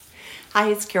Hi,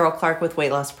 it's Carol Clark with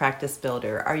Weight Loss Practice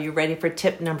Builder. Are you ready for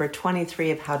tip number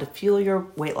 23 of how to fuel your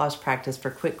weight loss practice for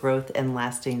quick growth and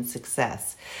lasting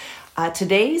success?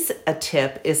 Today's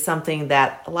tip is something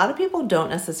that a lot of people don't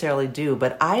necessarily do,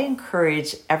 but I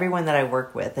encourage everyone that I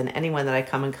work with and anyone that I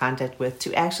come in contact with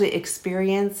to actually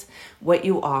experience what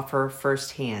you offer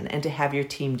firsthand and to have your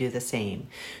team do the same.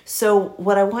 So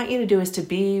what I want you to do is to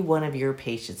be one of your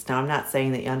patients. Now, I'm not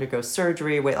saying that you undergo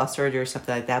surgery, weight loss surgery or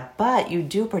something like that, but you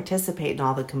do participate in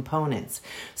all the components.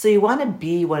 So you want to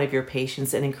be one of your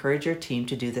patients and encourage your team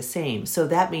to do the same. So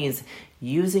that means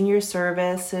using your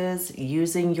services,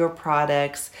 using your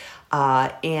products,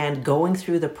 and going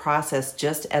through the process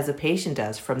just as a patient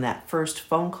does, from that first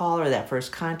phone call or that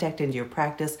first contact into your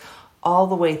practice all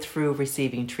the way through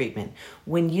receiving treatment.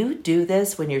 When you do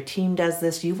this, when your team does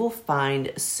this, you will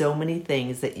find so many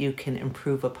things that you can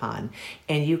improve upon,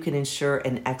 and you can ensure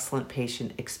an excellent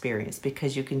patient experience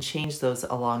because you can change those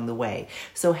along the way.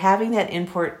 So having that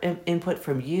input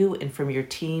from you and from your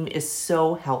team is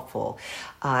so helpful,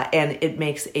 and it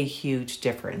makes a huge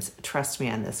difference. Trust me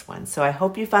on this one. So I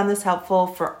hope you found this helpful.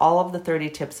 For all of the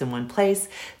 30 tips in one place,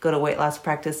 go to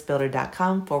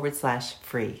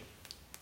weightlosspracticebuilder.com/free.